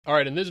All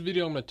right, in this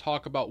video, I'm going to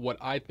talk about what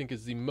I think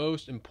is the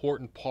most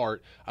important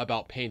part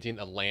about painting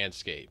a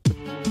landscape.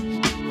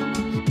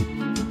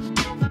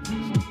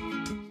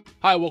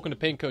 Hi, welcome to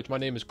Paint Coach. My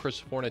name is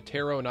Chris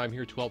Fornatero, and I'm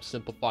here to help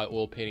simplify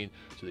oil painting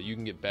so that you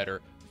can get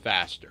better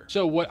faster.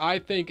 So what I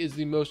think is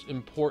the most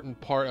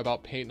important part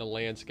about painting a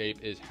landscape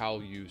is how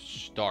you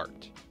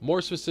start.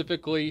 More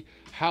specifically,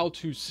 how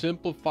to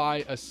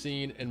simplify a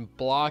scene and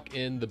block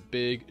in the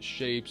big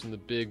shapes and the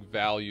big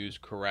values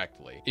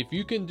correctly. If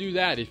you can do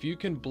that, if you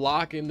can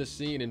block in the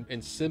scene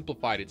and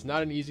simplify it, it's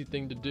not an easy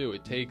thing to do.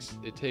 It takes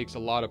a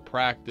lot of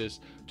practice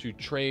to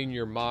train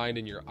your mind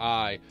and your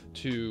eye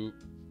to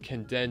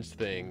condense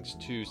things,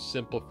 to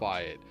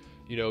simplify it.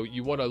 You know,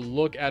 you want to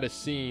look at a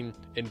scene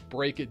and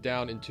break it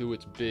down into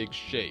its big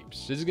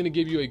shapes. This is going to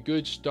give you a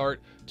good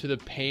start to the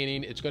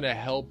painting. It's going to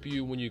help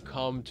you when you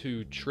come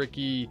to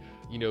tricky,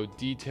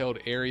 detailed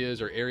areas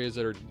or areas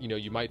that are,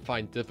 you might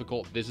find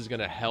difficult. This is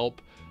going to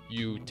help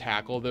you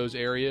tackle those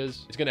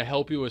areas. It's going to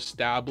help you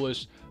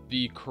establish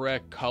the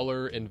correct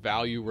color and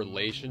value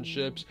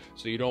relationships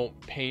so you don't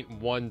paint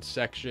one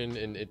section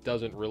and it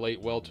doesn't relate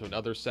well to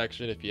another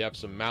section. If you have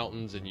some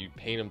mountains and you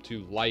paint them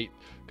too light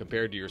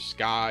compared to your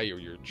sky or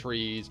your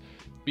trees,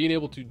 being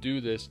able to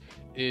do this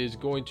is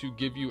going to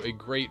give you a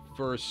great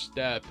first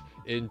step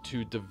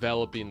into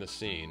developing the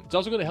scene. It's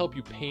also going to help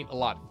you paint a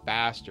lot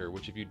faster,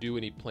 which if you do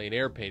any plein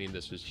air painting,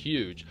 this is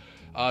huge,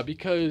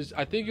 because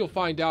I think you'll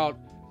find out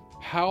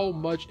how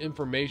much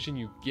information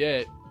you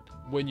get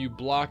when you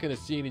block in a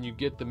scene and you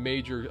get the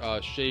major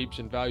shapes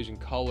and values and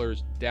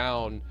colors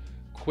down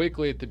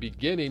quickly at the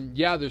beginning.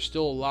 Yeah, there's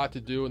still a lot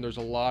to do, and there's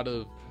a lot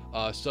of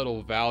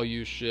subtle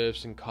value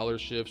shifts and color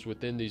shifts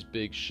within these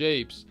big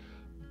shapes,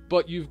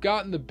 but you've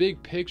gotten the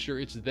big picture.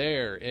 It's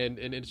there, and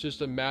it's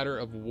just a matter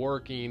of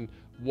working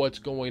what's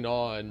going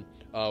on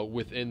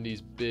within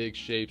these big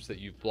shapes that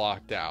you've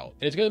blocked out.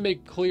 And it's going to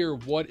make clear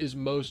what is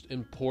most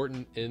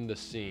important in the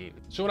scene.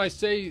 So when I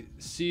say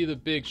see the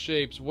big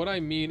shapes, what I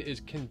mean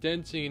is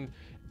condensing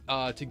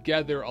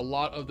together a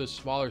lot of the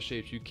smaller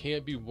shapes. You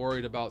can't be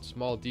worried about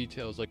small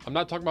details. Like, I'm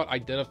not talking about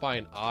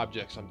identifying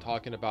objects, I'm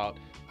talking about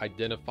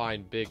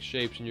identifying big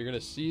shapes, and you're going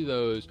to see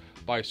those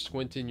by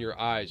squinting your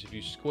eyes. If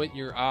you squint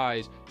your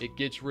eyes, it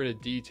gets rid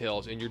of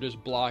details and you're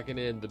just blocking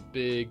in the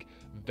big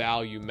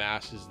value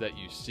masses that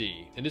you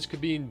see. And this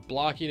could be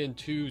blocking in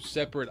two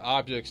separate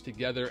objects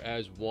together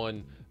as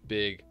one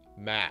big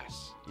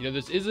mass.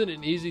 This isn't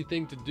an easy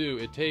thing to do.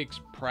 It takes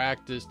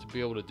practice to be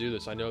able to do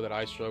this. I know that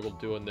I struggled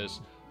doing this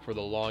for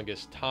the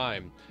longest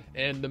time.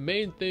 And the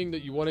main thing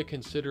that you want to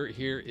consider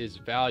here is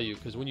value,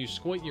 because when you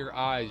squint your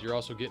eyes, you're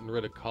also getting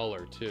rid of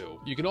color too.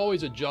 You can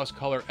always adjust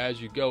color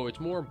as you go. It's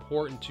more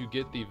important to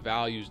get the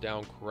values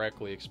down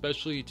correctly,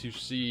 especially to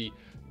see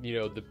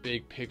the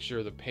big picture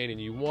of the painting.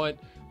 You want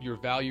your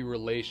value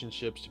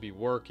relationships to be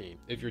working.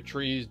 If your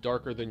tree is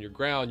darker than your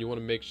ground, you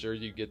want to make sure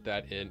you get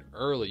that in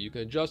early. You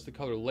can adjust the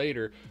color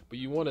later, but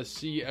you want to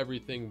see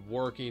everything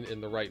working in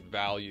the right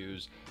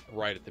values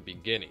right at the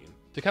beginning.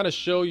 To kind of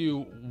show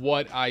you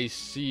what I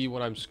see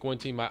when I'm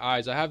squinting my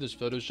eyes, I have this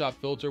Photoshop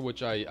filter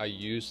which I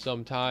use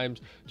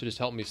sometimes to just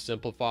help me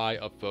simplify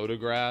a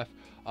photograph.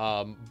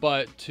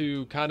 But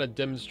to kind of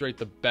demonstrate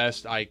the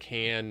best I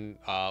can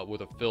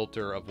with a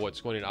filter of what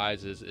squinting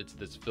eyes is, it's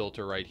this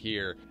filter right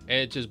here, and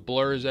it just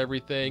blurs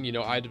everything.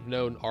 I've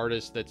known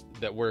artists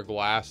that wear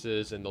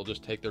glasses and they'll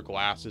just take their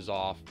glasses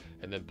off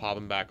and then pop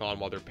them back on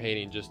while they're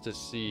painting just to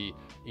see,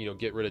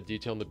 get rid of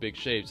detail in the big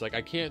shapes. Like,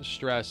 I can't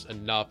stress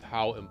enough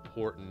how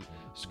important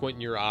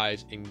squinting your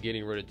eyes and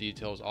getting rid of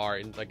details are.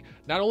 And like,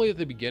 not only at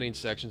the beginning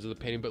sections of the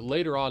painting, but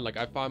later on, like,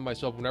 I find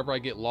myself whenever I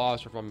get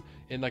lost, or if I'm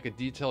in like a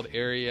detailed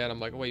area and I'm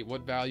like, wait,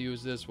 what value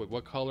is this?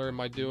 What color am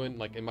I doing?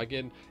 Like,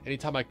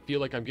 anytime I feel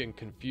like I'm getting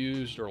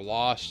confused or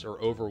lost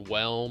or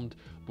overwhelmed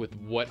with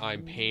what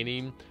I'm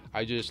painting,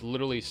 I just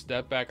literally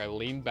step back, I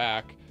lean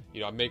back,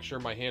 I make sure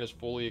my hand is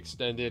fully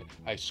extended,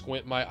 I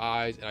squint my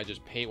eyes, and I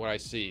just paint what I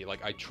see.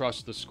 Like, I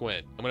trust the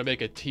squint. I'm gonna make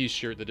a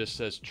t-shirt that just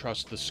says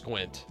trust the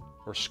squint,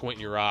 or squint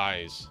your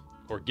eyes,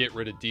 or get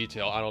rid of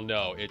detail. I don't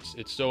know.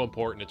 It's so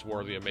important. It's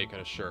worthy of making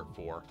a shirt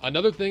for.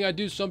 Another thing I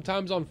do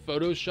sometimes on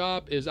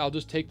Photoshop is I'll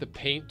just take the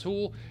paint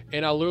tool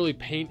and I'll literally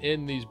paint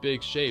in these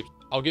big shapes.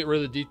 I'll get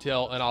rid of the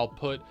detail and I'll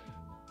put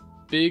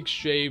big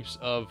shapes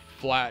of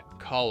flat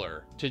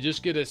color to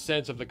just get a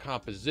sense of the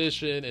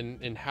composition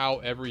and how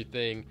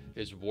everything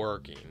is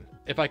working.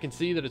 If I can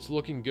see that it's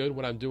looking good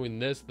when I'm doing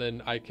this,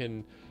 then I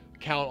can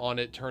count on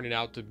it turning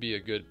out to be a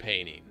good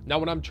painting. Now,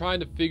 when I'm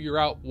trying to figure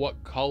out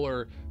what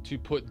color to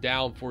put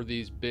down for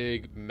these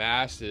big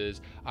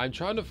masses, I'm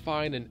trying to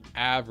find an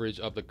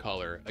average of the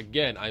color.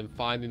 Again, I'm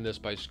finding this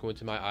by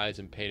squinting my eyes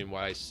and painting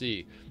what I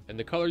see. And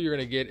the color you're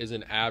going to get is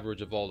an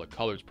average of all the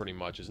colors pretty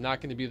much. It's not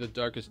going to be the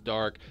darkest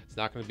dark. It's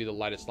not going to be the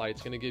lightest light.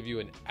 It's going to give you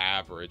an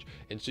average.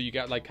 And so you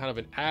got like kind of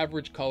an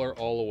average color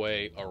all the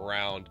way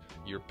around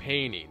your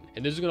painting.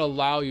 And this is going to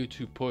allow you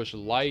to push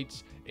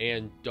lights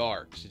and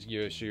darks.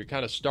 So you're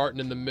kind of starting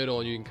in the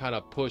middle and you can kind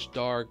of push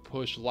dark,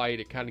 push light.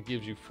 It kind of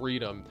gives you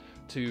freedom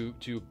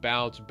to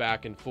bounce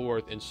back and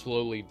forth and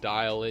slowly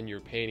dial in your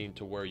painting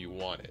to where you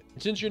want it.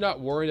 And since you're not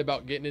worried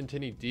about getting into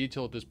any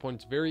detail at this point,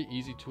 it's very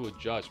easy to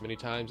adjust. Many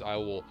times I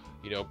will,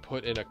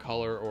 put in a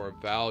color or a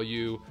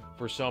value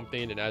for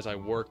something, and as I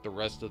work the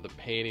rest of the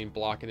painting,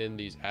 blocking in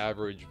these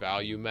average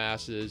value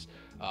masses,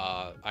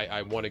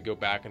 I want to go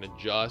back and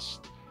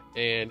adjust.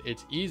 And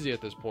it's easy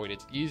at this point.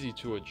 It's easy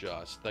to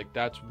adjust. Like,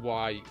 that's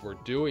why we're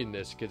doing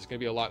this, because it's gonna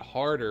be a lot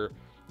harder.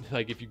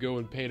 Like, if you go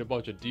and paint a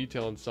bunch of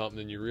detail on something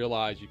and you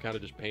realize you kind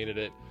of just painted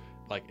it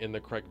like in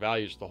the correct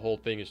values, the whole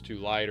thing is too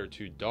light or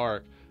too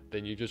dark,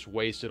 then you just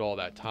wasted all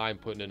that time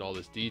putting in all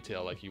this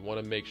detail. Like, you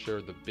want to make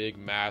sure the big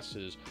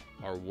masses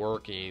are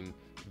working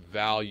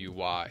value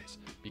wise,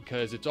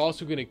 because it's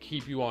also going to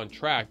keep you on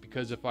track.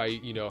 Because if I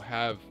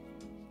have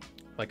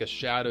like a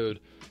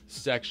shadowed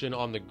section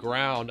on the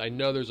ground, I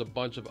know there's a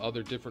bunch of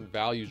other different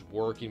values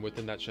working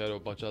within that shadow, a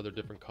bunch of other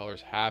different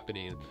colors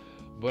happening,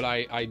 but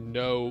I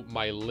know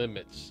my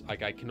limits.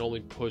 Like, I can only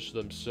push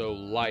them so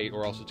light,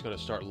 or else it's going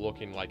to start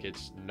looking like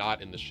it's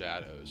not in the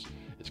shadows.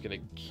 It's going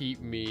to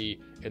keep me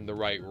in the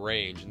right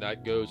range, and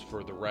that goes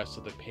for the rest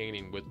of the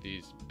painting with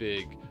these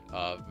big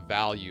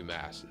value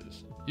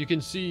masses. You can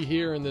see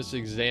here in this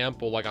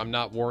example, like, I'm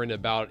not worrying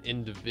about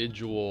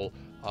individual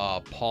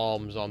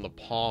palms on the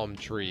palm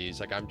trees.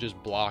 Like, I'm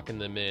just blocking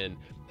them in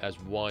as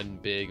one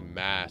big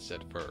mass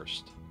at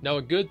first. Now,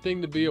 a good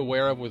thing to be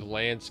aware of with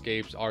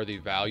landscapes are the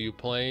value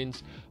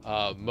planes.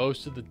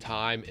 Most of the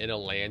time in a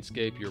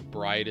landscape, your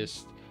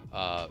brightest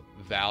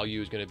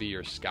value is going to be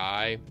your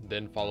sky,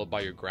 then followed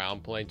by your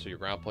ground plane. So your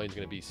ground plane is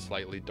going to be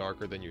slightly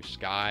darker than your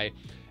sky,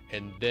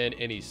 and then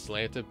any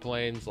slanted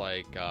planes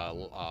like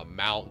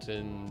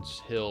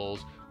mountains,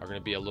 hills are going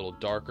to be a little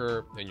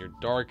darker, and your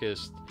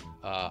darkest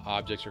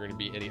objects are going to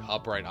be any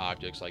upright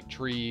objects like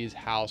trees,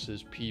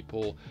 houses,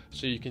 people.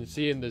 So you can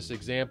see in this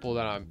example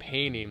that I'm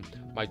painting,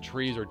 my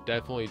trees are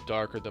definitely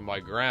darker than my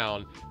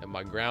ground, and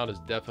my ground is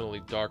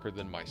definitely darker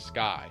than my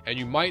sky. And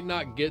you might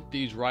not get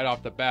these right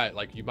off the bat.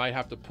 Like, you might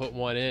have to put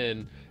one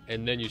in,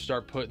 and then you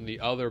start putting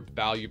the other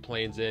value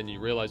planes in, and you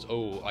realize,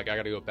 oh, like, I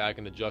got to go back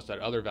and adjust that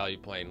other value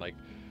plane. Like,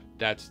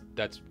 that's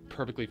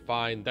perfectly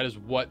fine. That is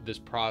what this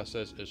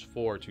process is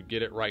for, to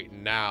get it right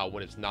now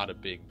when it's not a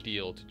big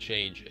deal to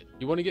change it.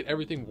 You want to get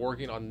everything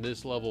working on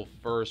this level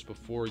first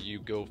before you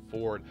go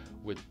forward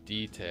with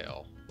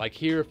detail. Like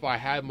here, if I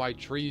had my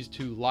trees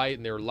too light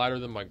and they were lighter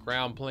than my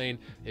ground plane,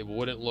 it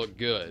wouldn't look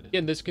good.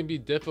 Again, this can be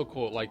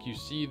difficult. Like, you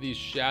see these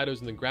shadows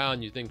in the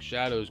ground, you think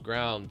shadows,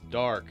 ground,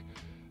 dark.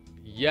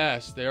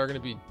 Yes, they are going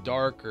to be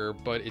darker,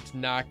 but it's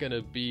not going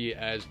to be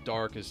as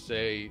dark as,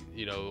 say,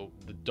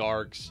 the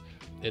darks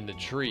in the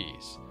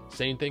trees.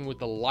 Same thing with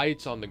the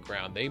lights on the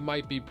ground. They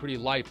might be pretty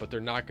light, but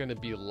they're not going to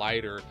be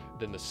lighter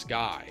than the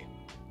sky.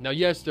 Now,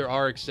 yes, there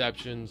are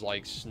exceptions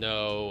like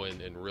snow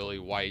and really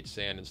white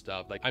sand and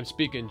stuff. Like, I'm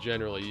speaking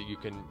generally, you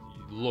can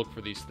look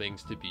for these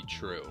things to be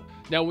true.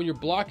 Now, when you're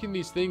blocking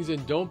these things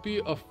in, don't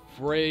be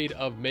afraid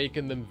of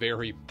making them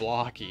very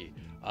blocky.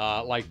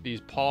 Like these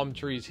palm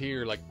trees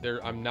here, like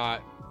I'm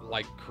not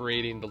like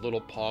creating the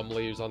little palm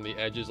leaves on the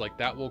edges. Like,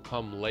 that will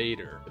come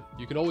later.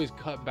 You can always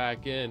cut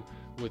back in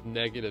with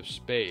negative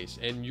space,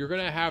 and you're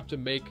gonna have to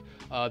make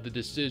the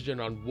decision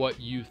on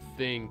what you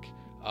think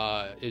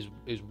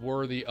is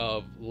worthy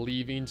of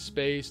leaving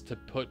space to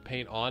put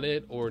paint on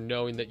it, or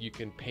knowing that you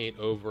can paint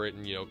over it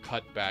and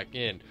cut back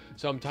in.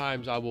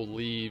 Sometimes I will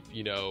leave,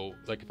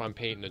 like if I'm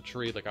painting a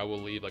tree, like I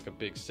will leave like a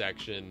big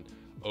section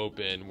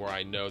open where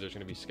I know there's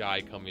going to be sky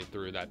coming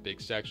through that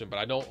big section, but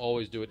I don't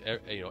always do it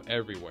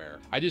everywhere.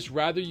 I just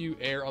rather you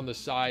err on the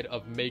side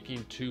of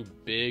making too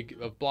big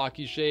of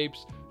blocky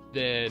shapes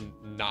than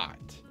not.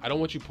 I don't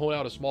want you pulling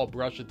out a small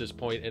brush at this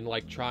point and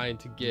like trying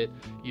to get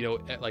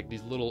like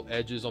these little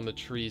edges on the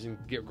trees and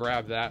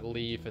grab that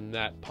leaf and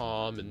that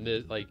palm and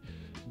this. Like,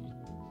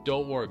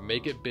 don't worry,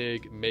 make it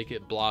big, make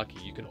it blocky.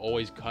 You can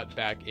always cut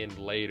back in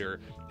later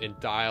and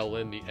dial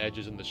in the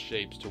edges and the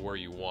shapes to where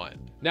you want.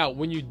 Now,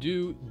 when you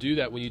do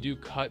that, when you do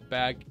cut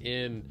back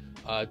in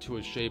to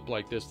a shape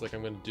like this, like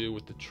I'm going to do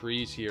with the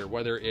trees here,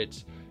 whether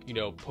it's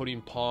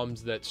putting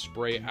palms that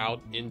spray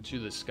out into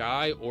the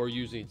sky or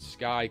using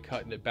sky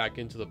cutting it back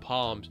into the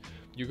palms,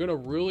 you're going to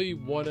really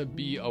want to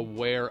be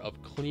aware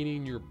of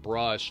cleaning your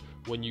brush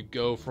when you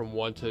go from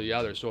one to the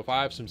other. So if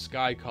I have some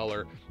sky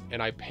color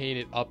and I paint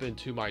it up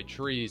into my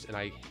trees and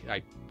I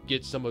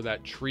get some of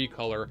that tree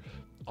color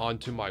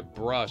onto my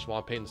brush while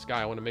I'm painting the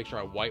sky, I want to make sure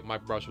I wipe my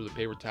brush with a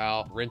paper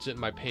towel, rinse it in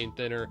my paint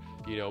thinner,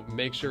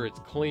 make sure it's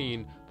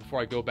clean before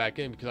I go back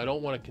in, because I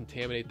don't want to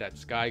contaminate that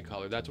sky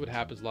color. That's what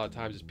happens a lot of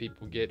times, is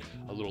people get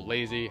a little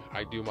lazy.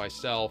 I do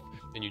myself,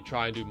 and you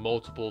try and do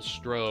multiple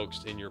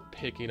strokes and you're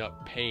picking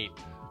up paint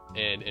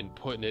and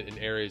putting it in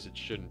areas it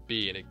shouldn't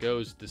be. And it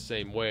goes the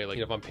same way. Like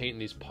if I'm painting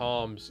these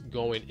palms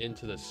going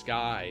into the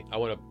sky, I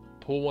want to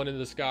pull one into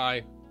the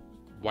sky,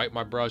 wipe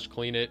my brush,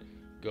 clean it,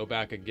 go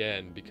back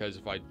again, because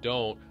if I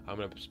don't, I'm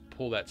going to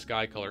pull that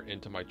sky color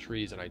into my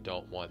trees, and I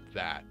don't want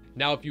that.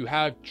 Now, if you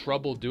have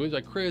trouble doing,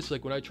 like Chris,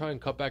 like when I try and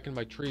cut back in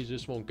my trees,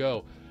 this won't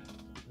go,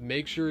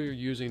 make sure you're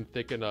using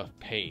thick enough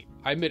paint.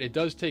 I admit it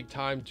does take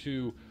time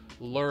to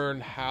learn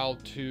how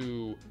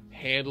to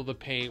handle the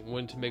paint,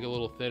 when to make it a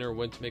little thinner,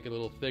 when to make it a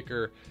little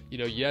thicker. You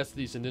know, yes,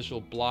 these initial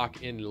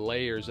block in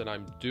layers that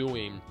I'm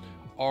doing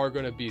are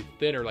going to be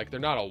thinner. Like, they're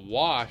not a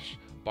wash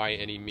by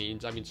any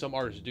means. I mean, some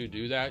artists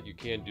do that. You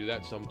can do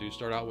that. Some do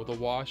start out with a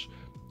wash.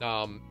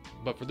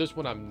 But for this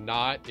one, I'm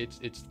not.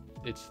 It's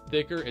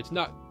thicker. It's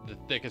not the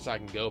thickest I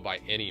can go by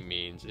any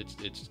means.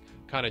 It's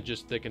kind of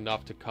just thick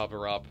enough to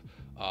cover up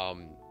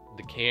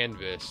the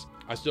canvas.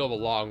 I still have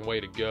a long way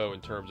to go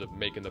in terms of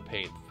making the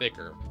paint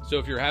thicker. So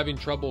if you're having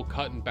trouble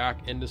cutting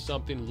back into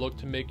something, look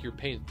to make your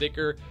paint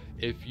thicker.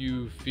 If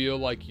you feel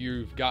like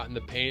you've gotten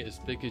the paint as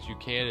thick as you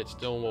can, it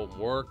still won't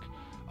work.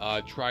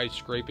 Try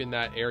scraping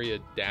that area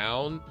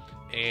down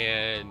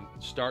and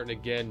starting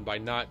again by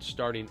not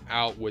starting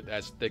out with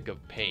as thick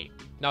of paint.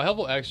 Now, a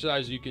helpful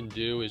exercise you can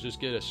do is just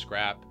get a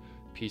scrap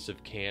piece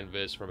of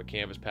canvas from a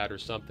canvas pad or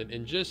something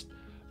and just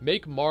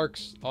make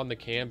marks on the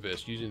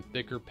canvas using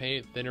thicker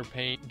paint, thinner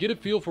paint. Get a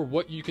feel for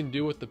what you can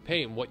do with the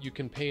paint, what you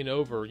can paint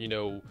over, you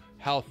know,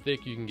 how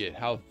thick you can get,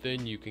 how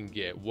thin you can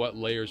get, what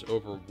layers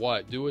over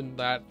what. Doing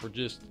that for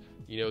just,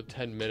 you know,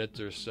 10 minutes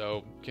or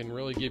so can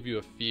really give you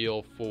a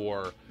feel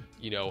for,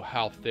 you know,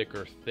 how thick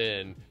or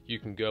thin you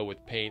can go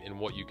with paint and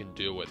what you can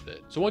do with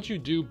it. So once you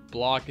do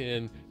block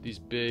in these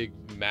big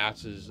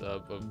masses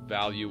of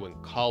value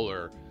and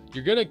color,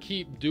 you're gonna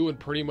keep doing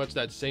pretty much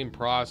that same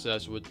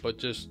process but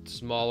just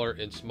smaller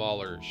and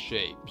smaller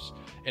shapes.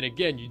 And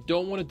again, you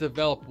don't want to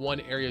develop one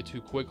area too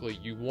quickly.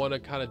 You want to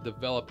kind of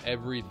develop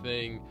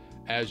everything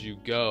as you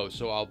go.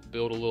 So I'll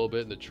build a little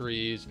bit in the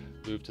trees,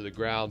 move to the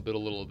ground, build a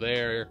little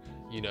there,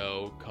 you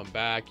know, come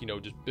back, you know,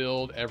 just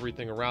build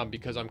everything around,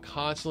 because I'm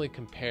constantly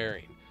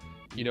comparing.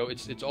 You know,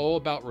 it's all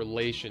about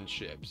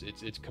relationships.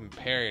 It's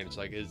comparing. It's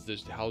like,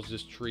 how's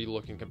this tree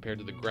looking compared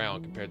to the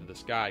ground, compared to the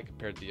sky,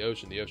 compared to the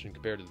ocean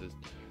compared to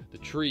the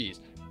trees,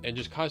 and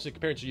just constantly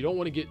comparing. So you don't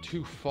want to get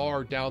too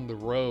far down the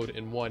road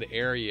in one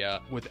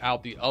area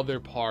without the other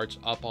parts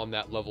up on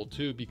that level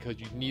too, because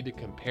you need to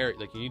compare it.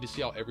 Like, you need to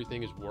see how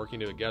everything is working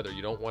together.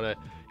 You don't want to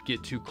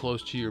get too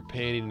close to your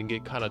painting and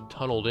get kind of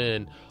tunneled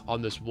in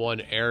on this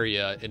one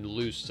area and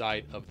lose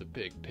sight of the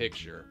big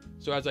picture.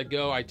 So as I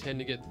go, I tend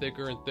to get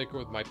thicker and thicker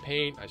with my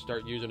paint. I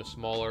start using a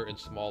smaller and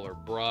smaller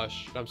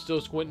brush. I'm still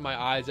squinting my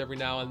eyes every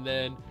now and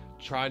then,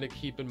 trying to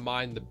keep in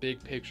mind the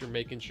big picture,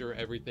 making sure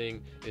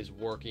everything is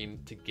working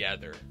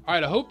together. All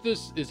right, I hope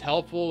this is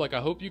helpful. Like,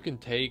 I hope you can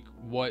take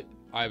what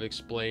I've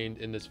explained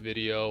in this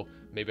video.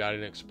 Maybe I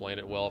didn't explain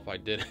it well. If I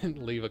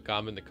didn't, leave a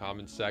comment in the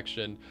comments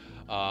section.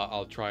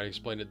 I'll try and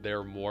explain it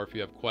there more if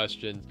you have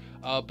questions.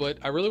 But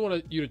I really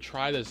want you to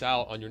try this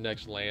out on your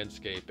next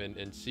landscape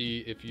and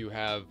see if you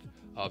have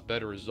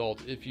better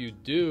results. If you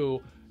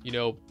do, you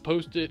know,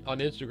 post it on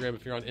Instagram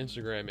if you're on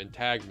Instagram and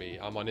tag me.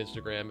 I'm on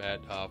Instagram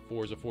at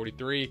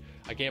Forza43.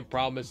 I can't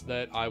promise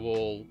that I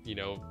will, you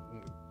know,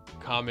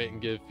 comment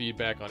and give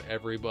feedback on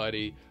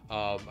everybody.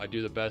 I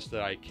do the best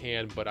that I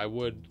can, but I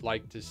would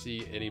like to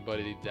see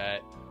anybody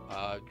that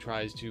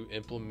tries to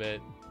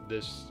implement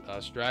this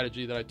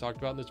strategy that I talked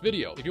about in this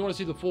video. If you want to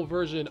see the full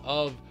version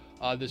of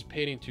this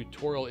painting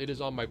tutorial, it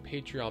is on my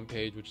Patreon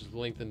page, which is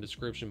linked in the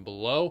description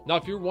below. Now,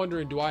 if you're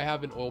wondering, do I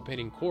have an oil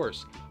painting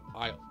course?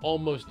 I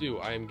almost do.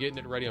 I am getting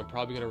it ready. I'm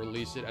probably going to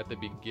release it at the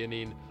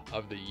beginning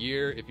of the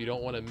year. If you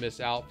don't want to miss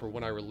out for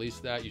when I release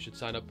that, you should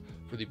sign up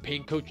for the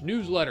Paint Coach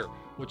newsletter,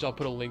 which I'll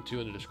put a link to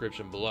in the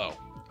description below.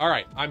 All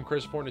right, I'm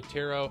Chris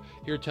Fornatero,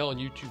 here telling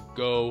you to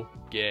go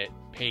get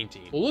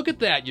painting. Well, look at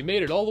that. You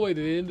made it all the way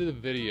to the end of the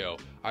video.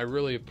 I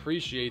really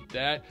appreciate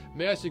that.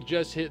 May I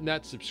suggest hitting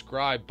that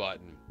subscribe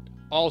button?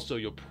 Also,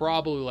 you'll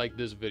probably like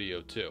this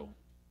video too.